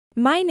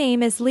My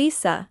name is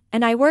Lisa,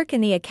 and I work in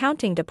the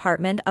accounting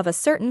department of a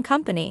certain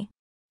company.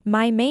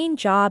 My main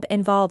job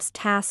involves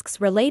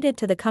tasks related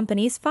to the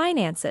company's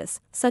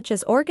finances, such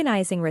as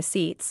organizing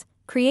receipts,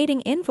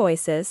 creating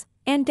invoices,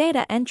 and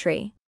data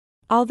entry.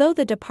 Although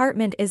the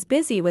department is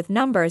busy with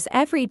numbers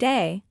every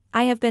day,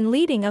 I have been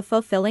leading a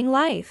fulfilling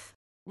life.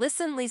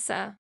 Listen,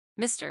 Lisa.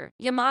 Mr.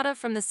 Yamada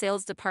from the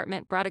sales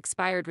department brought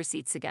expired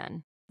receipts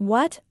again.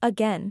 What,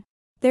 again?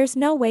 There's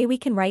no way we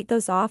can write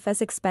those off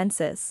as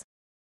expenses.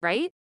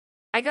 Right?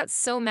 I got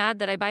so mad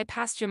that I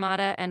bypassed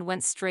Yamada and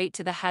went straight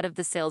to the head of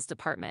the sales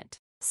department.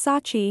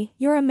 Sachi,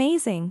 you're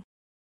amazing.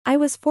 I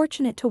was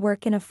fortunate to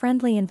work in a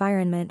friendly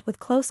environment with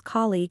close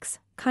colleagues,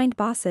 kind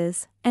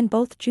bosses, and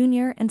both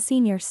junior and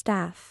senior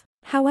staff.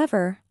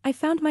 However, I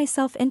found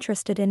myself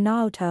interested in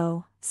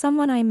Naoto,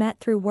 someone I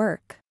met through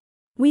work.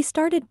 We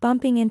started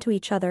bumping into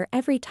each other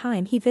every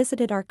time he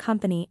visited our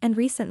company, and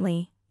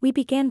recently, we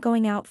began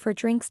going out for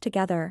drinks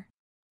together.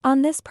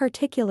 On this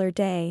particular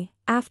day,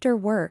 after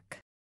work.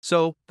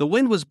 So, the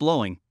wind was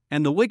blowing,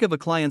 and the wig of a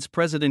client's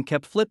president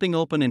kept flipping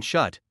open and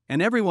shut,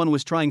 and everyone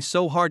was trying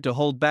so hard to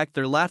hold back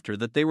their laughter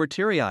that they were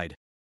teary-eyed.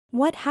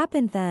 What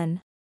happened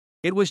then?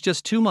 It was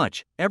just too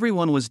much,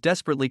 everyone was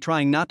desperately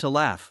trying not to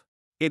laugh.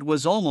 It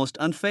was almost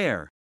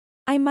unfair.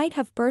 I might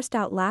have burst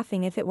out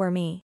laughing if it were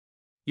me.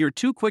 You're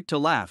too quick to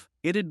laugh,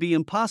 it'd be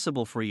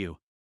impossible for you.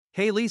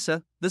 Hey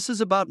Lisa, this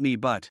is about me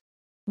but.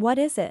 What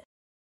is it?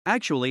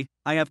 Actually,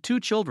 I have 2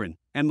 children,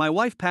 and my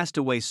wife passed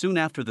away soon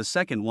after the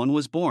second one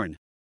was born.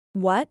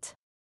 What?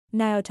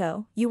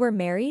 Naoto, you were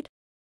married?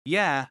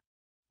 Yeah.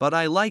 But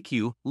I like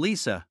you,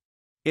 Lisa.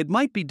 It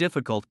might be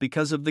difficult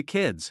because of the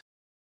kids.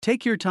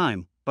 Take your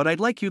time, but I'd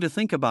like you to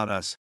think about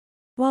us.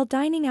 While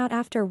dining out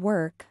after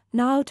work,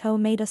 Naoto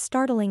made a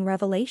startling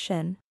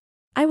revelation.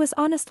 I was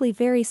honestly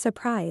very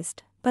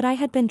surprised, but I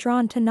had been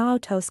drawn to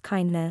Naoto's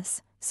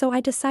kindness, so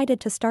I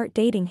decided to start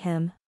dating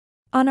him.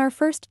 On our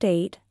first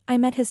date, I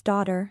met his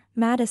daughter,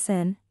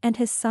 Madison, and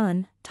his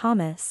son,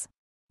 Thomas.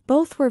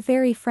 Both were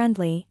very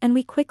friendly and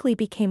we quickly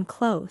became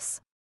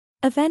close.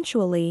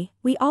 Eventually,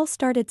 we all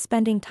started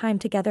spending time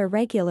together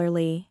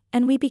regularly,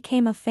 and we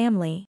became a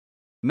family.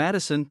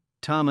 Madison,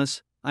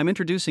 Thomas, I'm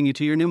introducing you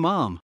to your new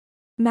mom.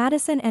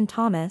 Madison and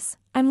Thomas,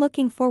 I'm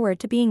looking forward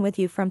to being with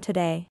you from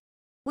today.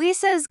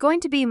 Lisa is going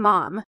to be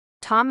mom.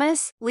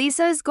 Thomas,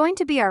 Lisa is going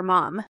to be our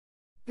mom.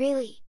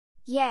 Really?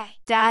 Yay.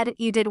 Dad,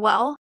 you did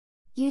well?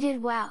 You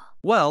did well.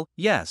 Well,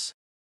 yes.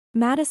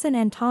 Madison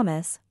and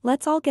Thomas,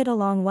 let's all get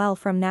along well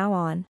from now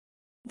on.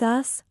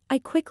 Thus, I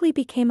quickly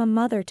became a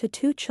mother to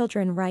 2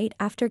 children right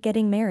after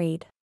getting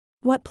married.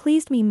 What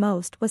pleased me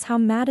most was how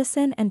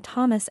Madison and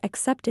Thomas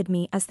accepted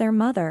me as their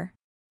mother.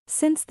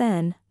 Since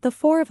then, the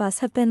 4 of us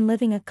have been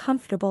living a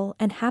comfortable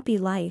and happy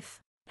life.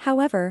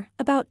 However,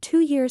 about 2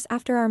 years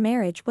after our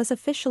marriage was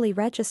officially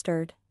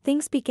registered,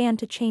 things began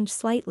to change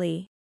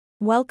slightly.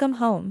 Welcome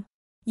home.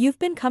 You've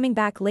been coming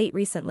back late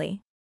recently.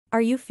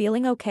 Are you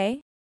feeling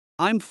okay?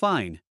 I'm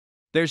fine.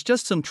 There's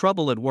just some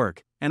trouble at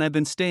work, and I've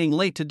been staying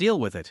late to deal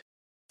with it.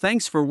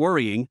 Thanks for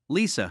worrying,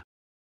 Lisa.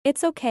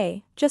 It's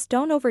okay, just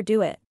don't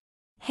overdo it.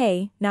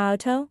 Hey,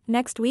 Naoto,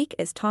 next week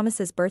is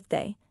Thomas's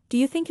birthday. Do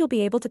you think you'll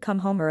be able to come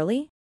home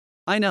early?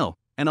 I know,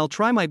 and I'll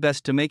try my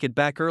best to make it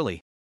back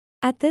early.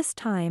 At this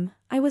time,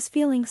 I was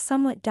feeling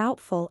somewhat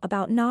doubtful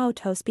about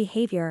Naoto's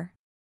behavior.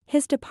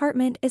 His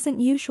department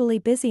isn't usually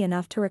busy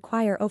enough to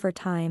require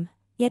overtime,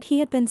 yet he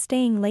had been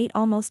staying late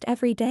almost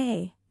every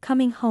day,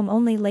 coming home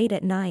only late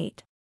at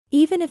night.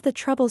 Even if the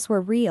troubles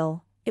were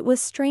real, it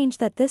was strange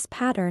that this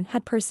pattern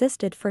had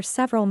persisted for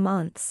several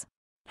months.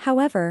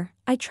 However,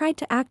 I tried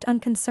to act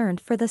unconcerned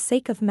for the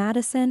sake of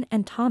Madison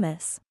and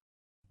Thomas.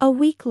 A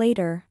week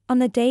later, on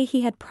the day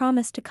he had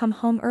promised to come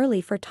home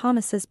early for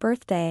Thomas's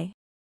birthday.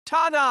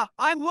 Tada!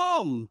 I'm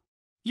home!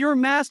 Your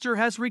master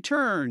has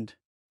returned!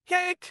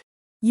 Hick!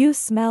 You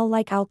smell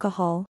like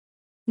alcohol.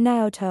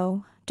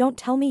 Naoto, don't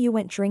tell me you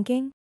went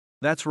drinking?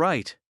 That's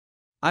right.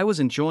 I was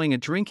enjoying a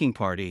drinking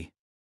party.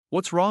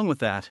 What's wrong with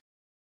that?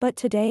 But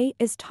today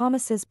is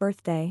Thomas's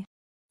birthday.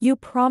 You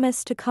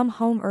promised to come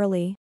home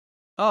early.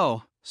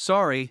 Oh,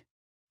 sorry.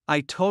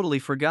 I totally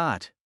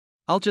forgot.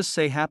 I'll just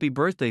say happy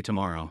birthday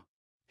tomorrow.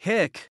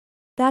 Hick!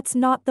 That's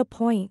not the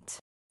point.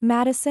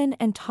 Madison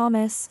and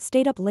Thomas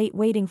stayed up late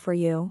waiting for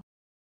you.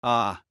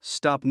 Ah,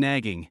 stop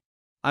nagging.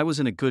 I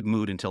was in a good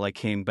mood until I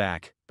came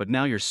back, but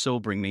now you're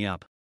sobering me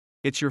up.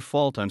 It's your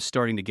fault I'm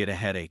starting to get a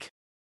headache.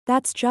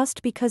 That's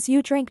just because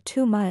you drank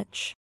too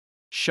much.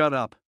 Shut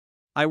up.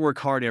 I work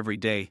hard every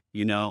day,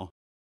 you know.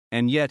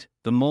 And yet,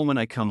 the moment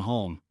I come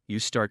home, you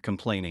start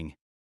complaining.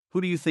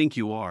 Who do you think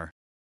you are?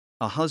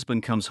 A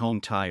husband comes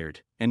home tired,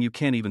 and you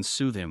can't even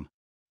soothe him.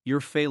 You're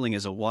failing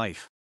as a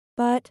wife.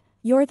 But,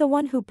 you're the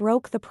one who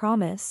broke the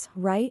promise,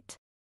 right?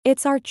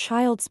 It's our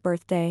child's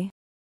birthday.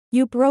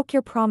 You broke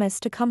your promise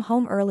to come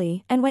home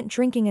early and went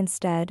drinking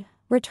instead,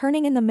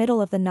 returning in the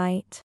middle of the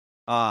night.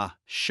 Ah,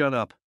 shut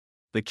up.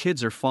 The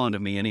kids are fond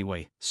of me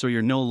anyway, so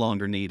you're no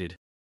longer needed.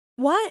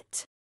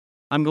 What?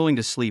 I'm going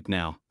to sleep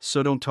now,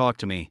 so don't talk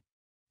to me.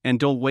 And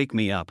don't wake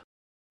me up.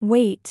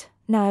 Wait,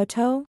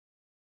 Naoto?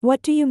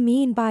 What do you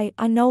mean by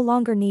 "I no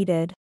longer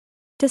needed"?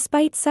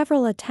 Despite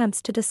several attempts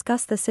to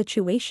discuss the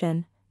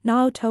situation,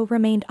 Naoto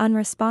remained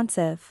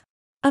unresponsive.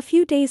 A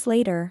few days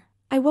later,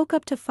 I woke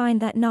up to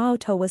find that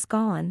Naoto was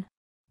gone.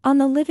 On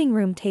the living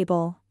room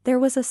table, there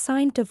was a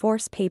signed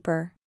divorce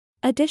paper.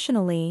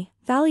 Additionally,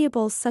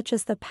 valuables such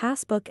as the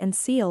passbook and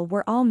seal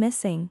were all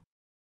missing.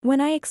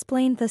 When I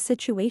explained the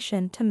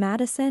situation to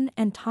Madison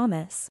and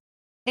Thomas,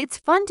 It's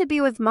fun to be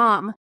with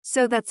Mom,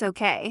 so that's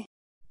okay.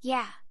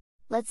 Yeah.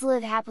 Let's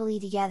live happily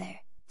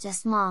together.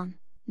 Just Mom,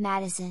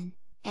 Madison,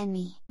 and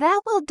me.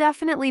 That will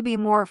definitely be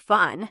more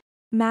fun.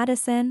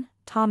 Madison,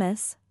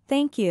 Thomas,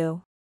 thank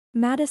you.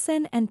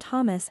 Madison and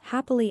Thomas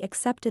happily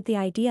accepted the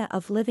idea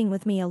of living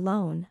with me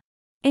alone.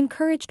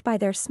 Encouraged by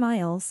their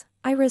smiles,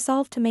 I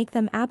resolved to make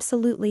them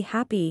absolutely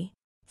happy.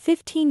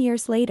 15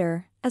 years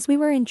later, as we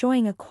were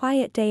enjoying a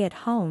quiet day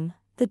at home,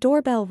 the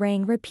doorbell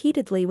rang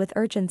repeatedly with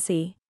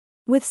urgency.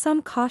 With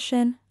some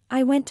caution,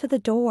 I went to the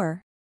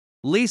door.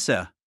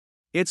 Lisa!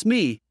 It's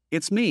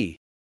me.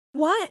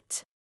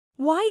 What?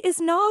 Why is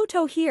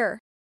Naoto here?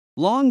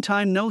 Long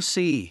time no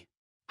see.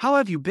 How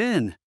have you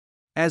been?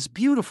 As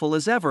beautiful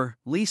as ever,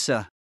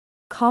 Lisa.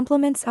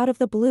 Compliments out of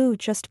the blue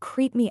just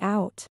creep me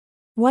out.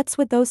 What's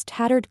with those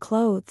tattered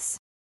clothes?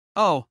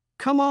 Oh,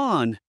 come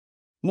on.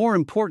 More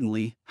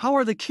importantly, how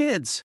are the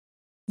kids?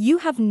 You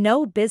have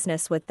no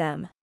business with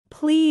them.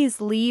 Please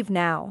leave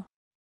now.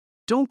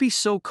 Don't be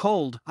so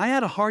cold. I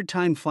had a hard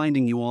time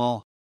finding you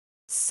all.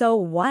 So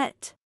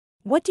what?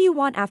 What do you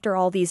want after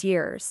all these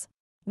years?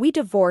 We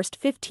divorced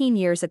 15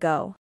 years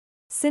ago.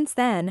 Since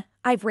then,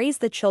 I've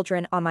raised the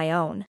children on my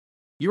own.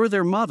 You're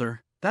their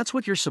mother. That's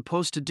what you're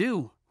supposed to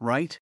do,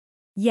 right?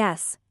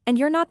 Yes, and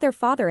you're not their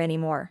father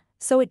anymore,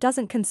 so it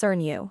doesn't concern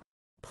you.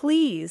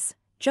 Please,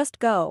 just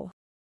go.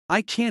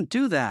 I can't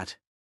do that.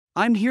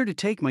 I'm here to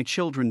take my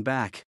children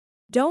back.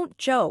 Don't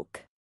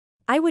joke.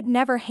 I would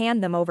never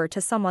hand them over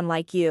to someone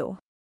like you.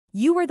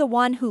 You were the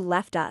one who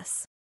left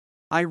us.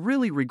 I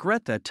really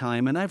regret that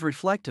time and I've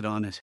reflected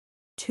on it.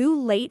 Too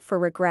late for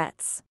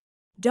regrets.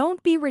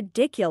 Don't be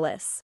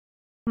ridiculous.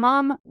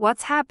 Mom,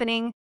 what's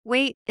happening?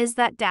 Wait, is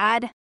that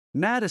Dad?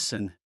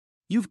 Madison,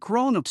 you've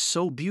grown up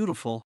so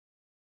beautiful.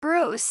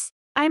 Bruce,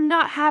 I'm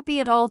not happy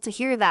at all to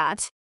hear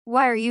that.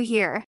 Why are you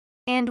here?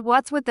 And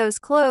what's with those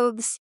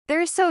clothes?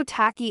 They're so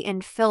tacky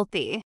and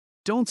filthy.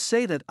 Don't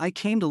say that. I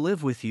came to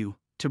live with you,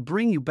 to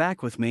bring you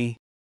back with me.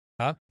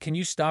 Huh? Can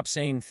you stop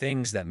saying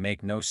things that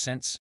make no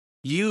sense?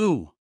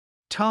 You,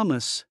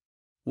 Thomas.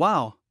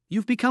 Wow,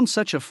 you've become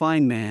such a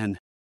fine man.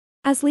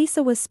 As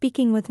Lisa was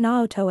speaking with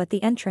Naoto at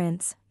the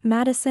entrance,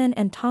 Madison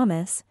and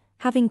Thomas,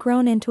 having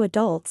grown into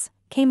adults,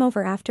 came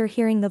over after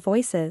hearing the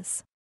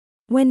voices.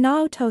 When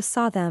Naoto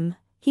saw them,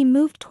 he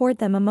moved toward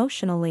them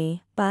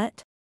emotionally,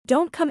 but,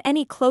 "Don't come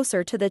any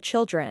closer to the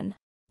children.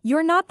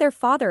 You're not their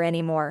father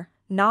anymore,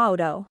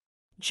 Naoto.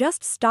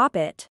 Just stop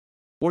it."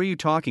 What are you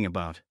talking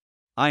about?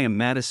 I am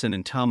Madison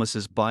and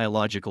Thomas's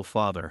biological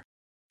father.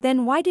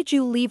 Then why did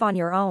you leave on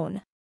your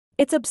own?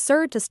 It's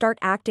absurd to start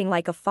acting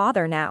like a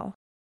father now.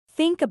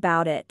 Think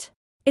about it.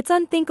 It's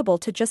unthinkable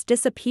to just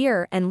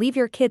disappear and leave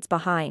your kids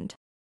behind.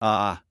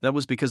 That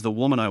was because the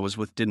woman I was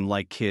with didn't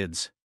like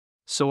kids.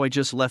 So I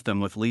just left them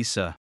with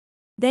Lisa.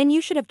 Then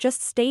you should have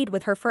just stayed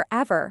with her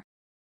forever.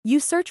 You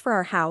search for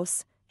our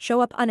house, show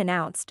up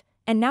unannounced,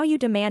 and now you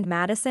demand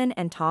Madison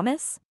and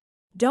Thomas?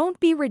 Don't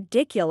be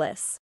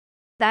ridiculous.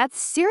 That's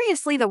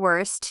seriously the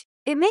worst.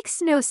 It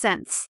makes no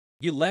sense.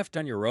 You left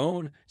on your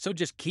own, so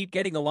just keep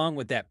getting along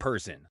with that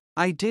person.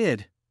 I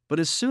did, but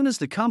as soon as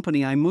the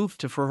company I moved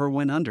to for her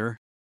went under,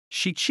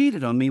 she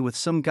cheated on me with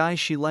some guy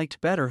she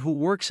liked better who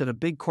works at a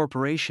big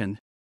corporation.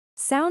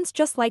 Sounds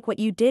just like what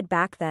you did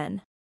back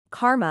then.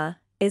 Karma,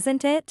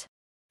 isn't it?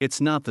 It's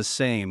not the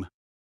same.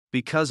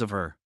 Because of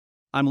her,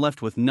 I'm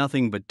left with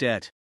nothing but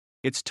debt.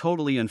 It's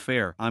totally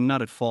unfair. I'm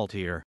not at fault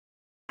here.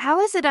 How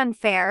is it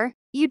unfair?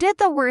 You did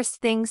the worst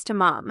things to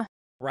Mom.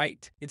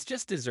 Right, it's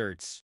just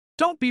desserts.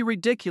 Don't be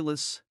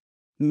ridiculous.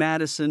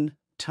 Madison,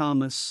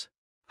 Thomas.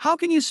 How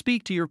can you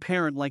speak to your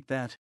parent like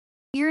that?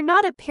 You're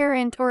not a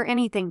parent or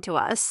anything to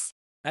us.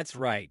 That's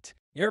right.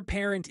 Your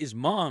parent is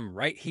Mom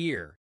right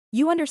here.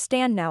 You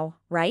understand now,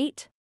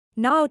 right?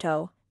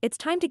 Naoto, it's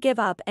time to give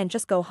up and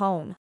just go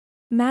home.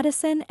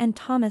 Madison and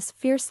Thomas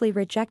fiercely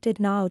rejected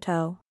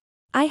Naoto.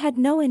 I had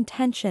no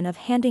intention of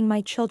handing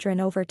my children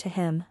over to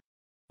him.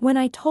 When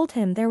I told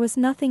him there was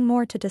nothing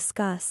more to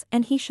discuss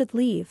and he should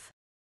leave.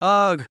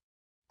 Ugh.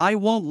 I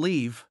won't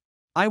leave.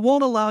 I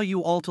won't allow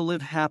you all to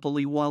live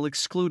happily while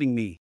excluding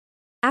me.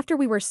 After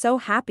we were so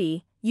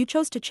happy, you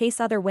chose to chase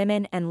other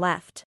women and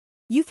left.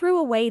 You threw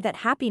away that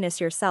happiness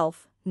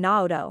yourself,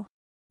 Naoto.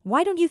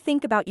 Why don't you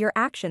think about your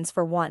actions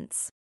for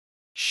once?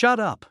 Shut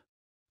up.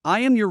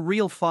 I am your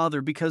real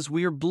father because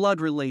we're blood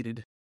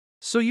related.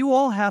 So you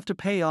all have to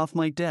pay off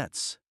my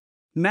debts.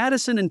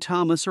 Madison and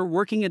Thomas are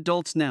working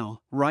adults now,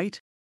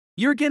 right?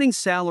 You're getting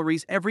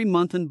salaries every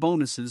month and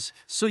bonuses,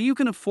 so you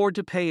can afford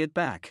to pay it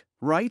back,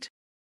 right?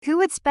 Who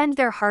would spend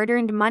their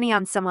hard-earned money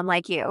on someone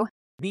like you?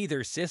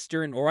 Neither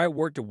sister nor I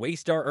worked to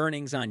waste our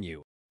earnings on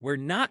you. We're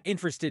not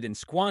interested in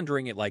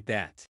squandering it like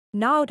that.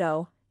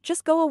 Naoto,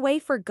 just go away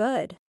for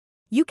good.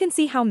 You can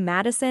see how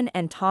Madison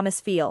and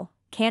Thomas feel,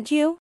 can't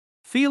you?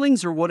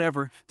 Feelings or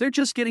whatever, they're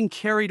just getting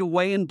carried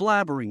away and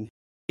blabbering.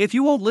 If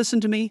you won't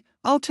listen to me,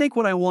 I'll take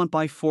what I want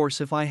by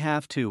force if I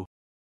have to.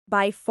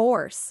 By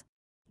force.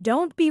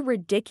 Don't be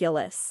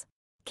ridiculous.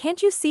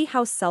 Can't you see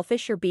how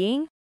selfish you're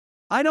being?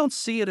 I don't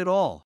see it at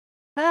all.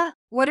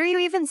 What are you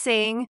even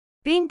saying?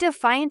 Being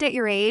defiant at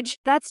your age,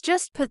 that's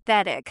just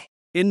pathetic.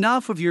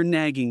 Enough of your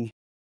nagging.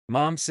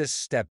 Mom says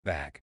step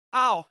back.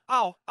 Ow,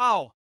 ow,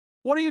 ow.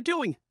 What are you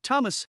doing,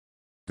 Thomas?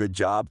 Good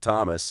job,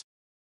 Thomas.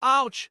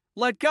 Ouch,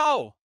 let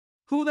go.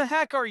 Who the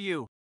heck are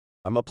you?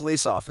 I'm a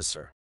police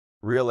officer.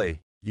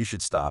 Really, you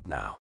should stop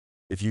now.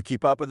 If you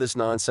keep up with this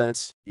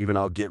nonsense, even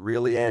I'll get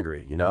really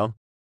angry, you know?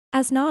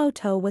 As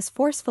Naoto was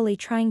forcefully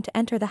trying to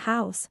enter the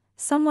house,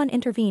 someone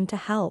intervened to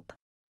help.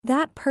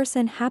 That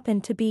person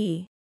happened to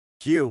be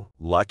Phew,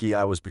 lucky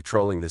I was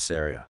patrolling this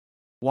area.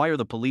 Why are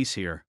the police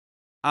here?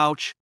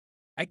 Ouch.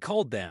 I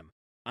called them.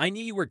 I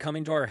knew you were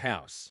coming to our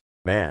house.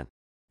 Man,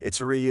 it's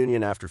a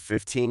reunion after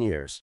 15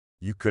 years.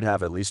 You could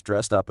have at least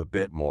dressed up a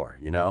bit more,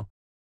 you know?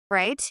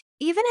 Right?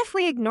 Even if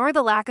we ignore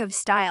the lack of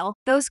style,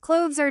 those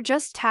clothes are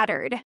just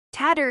tattered.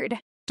 Tattered.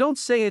 Don't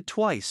say it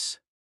twice.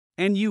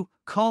 And you,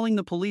 calling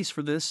the police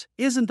for this,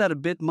 isn't that a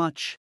bit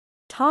much?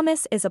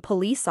 Thomas is a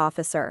police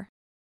officer.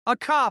 A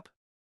cop.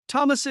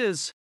 Thomas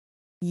is.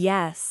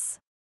 Yes.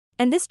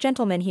 And this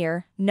gentleman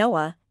here,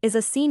 Noah, is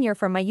a senior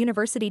from my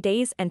university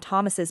days and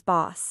Thomas's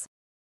boss.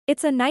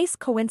 It's a nice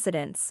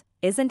coincidence,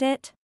 isn't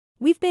it?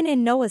 We've been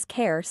in Noah's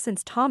care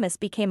since Thomas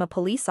became a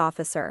police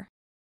officer.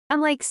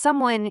 Unlike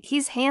someone,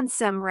 he's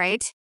handsome,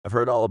 right? I've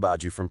heard all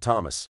about you from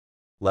Thomas.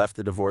 Left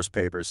the divorce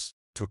papers,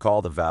 took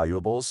all the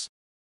valuables,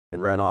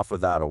 and ran off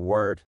without a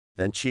word,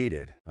 then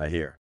cheated, I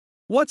hear.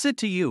 What's it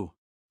to you?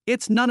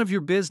 It's none of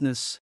your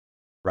business.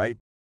 Right?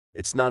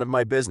 It's none of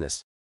my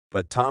business.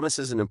 But Thomas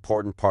is an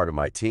important part of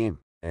my team,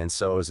 and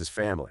so is his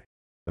family.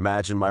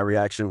 Imagine my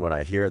reaction when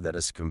I hear that a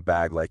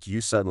scumbag like you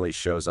suddenly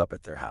shows up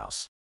at their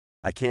house.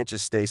 I can't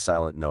just stay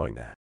silent knowing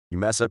that. You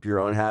mess up your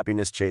own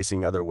happiness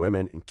chasing other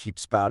women and keep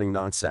spouting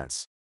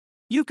nonsense.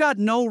 You've got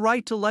no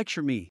right to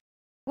lecture me.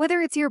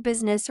 Whether it's your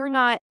business or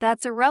not,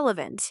 that's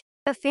irrelevant.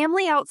 A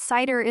family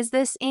outsider is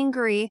this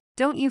angry.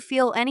 Don't you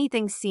feel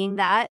anything seeing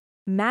that?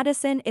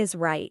 Madison is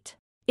right.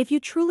 If you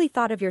truly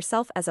thought of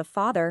yourself as a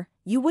father,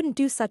 you wouldn't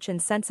do such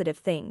insensitive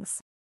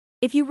things.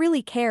 If you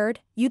really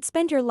cared, you'd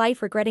spend your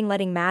life regretting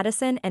letting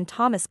Madison and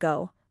Thomas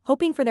go,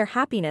 hoping for their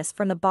happiness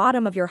from the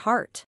bottom of your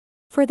heart.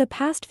 For the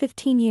past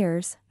 15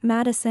 years,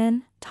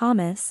 Madison,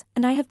 Thomas,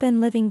 and I have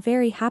been living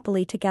very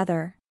happily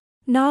together.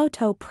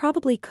 Naoto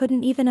probably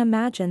couldn't even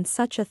imagine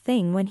such a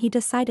thing when he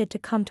decided to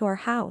come to our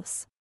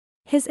house.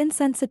 His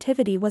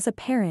insensitivity was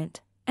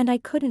apparent, and I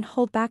couldn't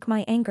hold back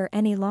my anger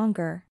any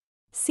longer.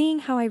 Seeing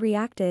how I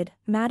reacted,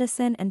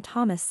 Madison and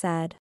Thomas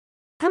said,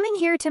 Coming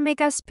here to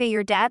make us pay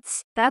your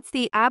debts, that's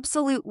the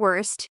absolute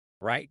worst.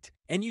 Right?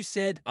 And you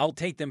said, I'll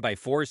take them by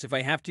force if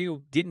I have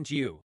to, didn't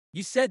you?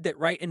 You said that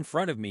right in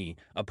front of me,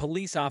 a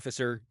police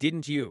officer,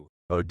 didn't you?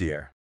 Oh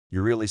dear.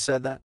 You really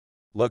said that?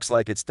 Looks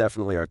like it's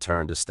definitely our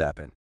turn to step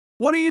in.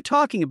 What are you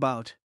talking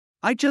about?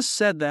 I just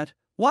said that.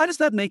 Why does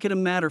that make it a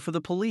matter for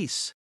the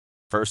police?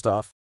 First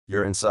off,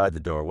 you're inside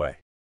the doorway.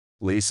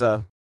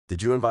 Lisa,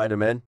 did you invite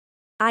him in?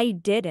 I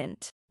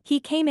didn't. He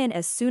came in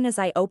as soon as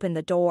I opened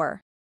the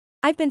door.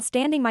 I've been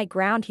standing my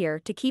ground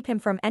here to keep him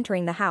from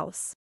entering the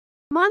house.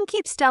 Mom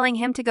keeps telling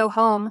him to go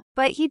home,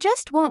 but he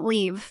just won't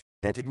leave.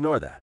 Can't ignore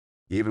that.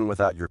 Even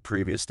without your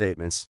previous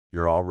statements,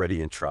 you're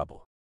already in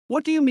trouble.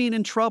 What do you mean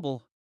in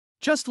trouble?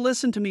 Just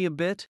listen to me a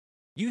bit.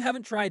 You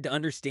haven't tried to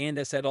understand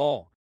us at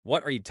all.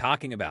 What are you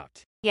talking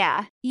about?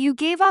 Yeah, you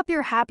gave up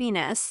your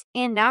happiness,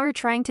 and now you're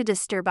trying to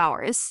disturb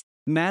ours.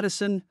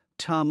 Madison,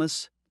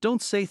 Thomas,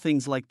 don't say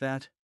things like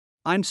that.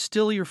 I'm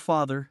still your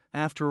father,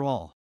 after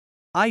all.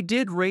 I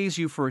did raise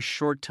you for a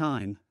short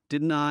time,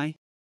 didn't I?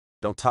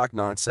 Don't talk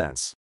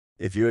nonsense.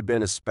 If you had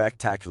been a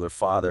spectacular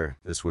father,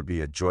 this would be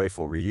a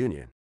joyful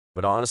reunion.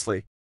 But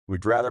honestly,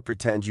 we'd rather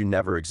pretend you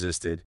never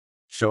existed.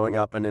 Showing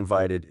up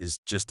uninvited is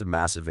just a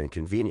massive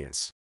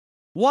inconvenience.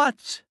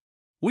 What?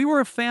 We were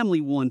a family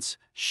once.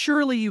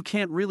 Surely you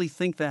can't really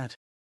think that.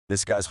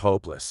 This guy's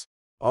hopeless.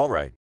 All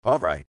right.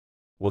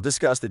 We'll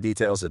discuss the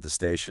details at the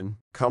station.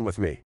 Come with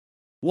me.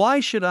 Why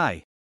should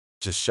I?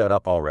 Just shut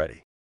up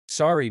already.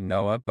 Sorry,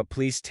 Noah, but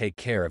please take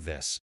care of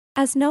this.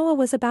 As Noah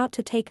was about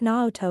to take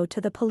Naoto to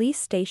the police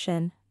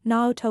station,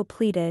 Naoto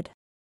pleaded.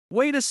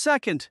 Wait a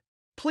second.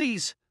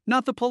 Please,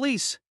 not the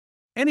police.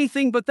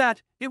 Anything but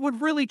that, it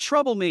would really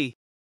trouble me.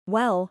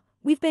 Well,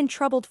 we've been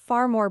troubled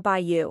far more by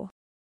you.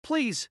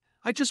 Please,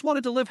 I just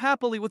wanted to live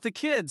happily with the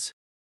kids.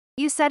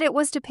 You said it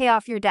was to pay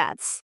off your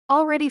debts.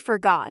 Already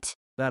forgot.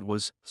 That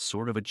was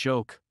sort of a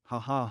joke,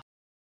 haha.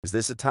 Is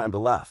this a time to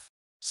laugh?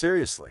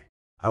 Seriously,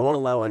 I won't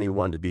allow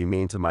anyone to be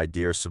mean to my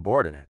dear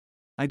subordinate.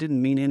 I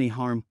didn't mean any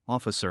harm,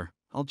 officer.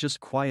 I'll just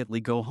quietly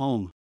go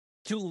home.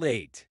 Too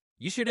late.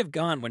 You should have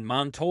gone when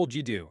Mom told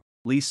you to.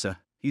 Lisa,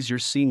 he's your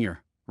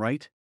senior,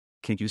 right?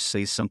 Can't you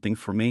say something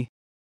for me?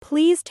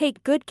 Please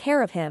take good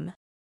care of him.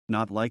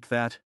 Not like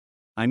that.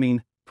 I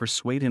mean,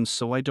 persuade him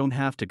so I don't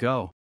have to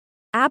go.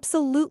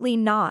 Absolutely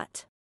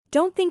not.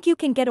 Don't think you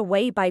can get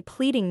away by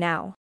pleading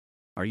now.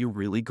 Are you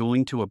really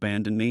going to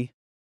abandon me?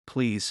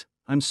 Please,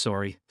 I'm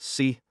sorry.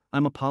 See,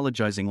 I'm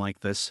apologizing like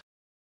this.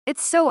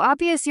 It's so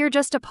obvious you're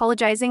just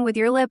apologizing with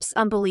your lips.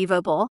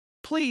 Unbelievable.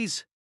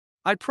 Please!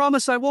 I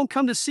promise I won't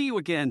come to see you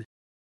again.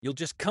 You'll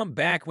just come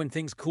back when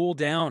things cool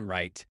down,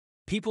 right?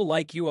 People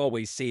like you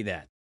always say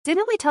that.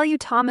 Didn't we tell you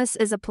Thomas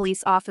is a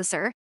police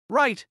officer?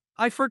 Right,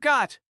 I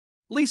forgot.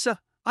 Lisa,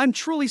 I'm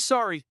truly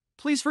sorry.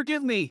 Please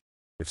forgive me.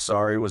 If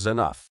sorry was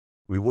enough,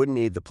 we wouldn't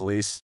need the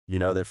police. You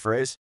know that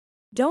phrase?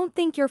 Don't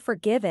think you're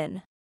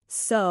forgiven.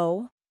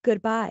 So,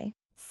 goodbye.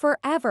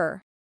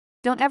 Forever.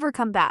 Don't ever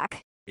come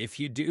back. If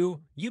you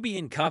do, you be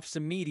in cuffs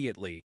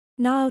immediately.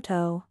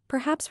 Naoto,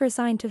 perhaps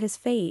resigned to his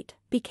fate,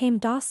 became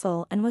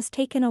docile and was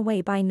taken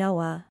away by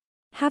Noah.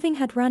 Having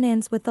had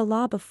run-ins with the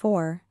law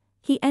before,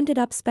 he ended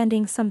up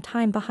spending some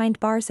time behind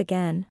bars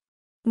again.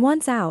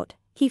 Once out,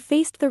 he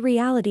faced the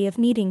reality of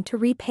needing to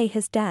repay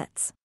his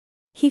debts.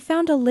 He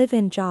found a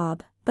live-in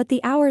job, but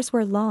the hours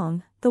were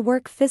long, the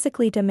work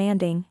physically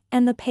demanding,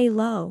 and the pay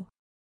low.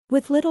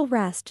 With little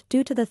rest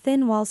due to the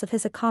thin walls of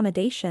his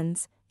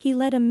accommodations, he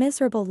led a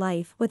miserable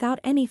life without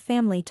any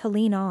family to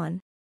lean on.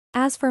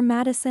 As for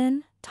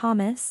Madison,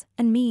 Thomas,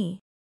 and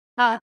me.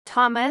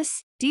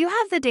 Thomas, do you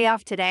have the day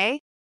off today?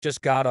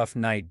 Just got off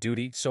night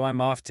duty, so I'm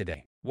off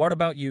today. What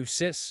about you,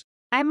 sis?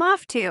 I'm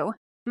off too.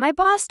 My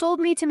boss told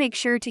me to make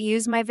sure to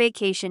use my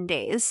vacation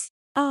days.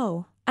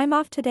 Oh, I'm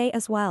off today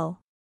as well.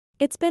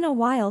 It's been a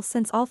while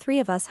since all three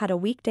of us had a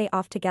weekday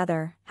off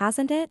together,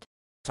 hasn't it?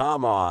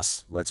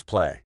 Thomas, let's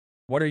play.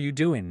 What are you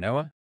doing,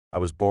 Noah? I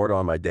was bored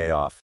on my day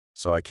off,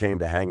 so I came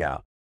to hang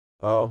out.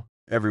 Oh,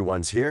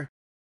 everyone's here?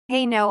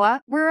 Hey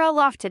Noah, we're all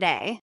off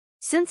today.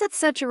 Since it's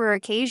such a rare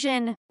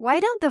occasion, why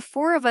don't the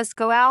four of us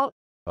go out?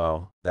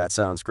 Oh, that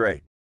sounds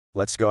great.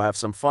 Let's go have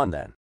some fun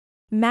then.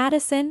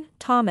 Madison,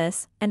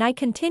 Thomas, and I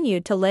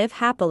continued to live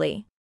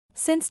happily.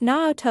 Since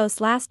Naoto's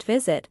last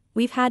visit,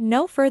 we've had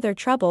no further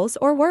troubles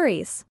or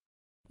worries.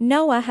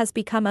 Noah has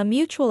become a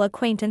mutual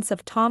acquaintance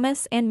of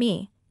Thomas and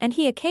me, and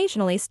he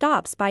occasionally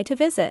stops by to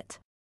visit.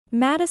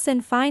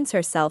 Madison finds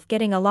herself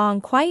getting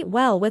along quite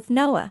well with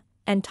Noah,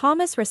 and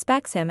Thomas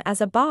respects him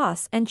as a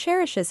boss and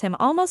cherishes him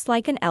almost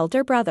like an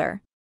elder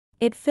brother.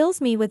 It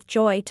fills me with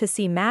joy to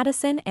see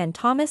Madison and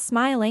Thomas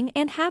smiling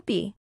and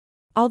happy.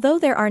 Although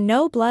there are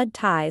no blood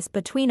ties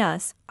between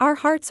us, our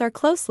hearts are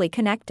closely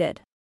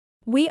connected.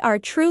 We are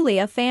truly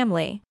a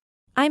family.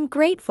 I'm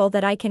grateful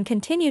that I can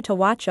continue to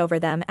watch over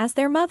them as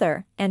their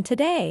mother, and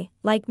today,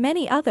 like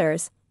many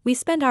others, we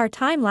spend our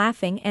time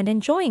laughing and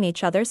enjoying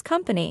each other's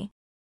company.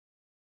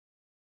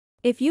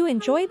 If you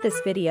enjoyed this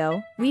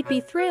video, we'd be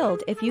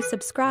thrilled if you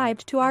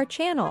subscribed to our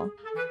channel.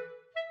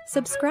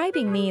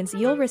 Subscribing means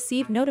you'll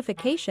receive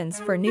notifications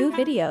for new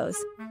videos,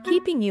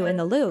 keeping you in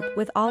the loop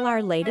with all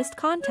our latest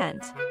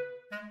content.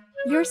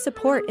 Your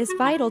support is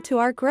vital to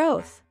our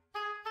growth.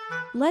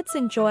 Let's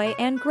enjoy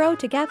and grow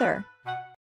together.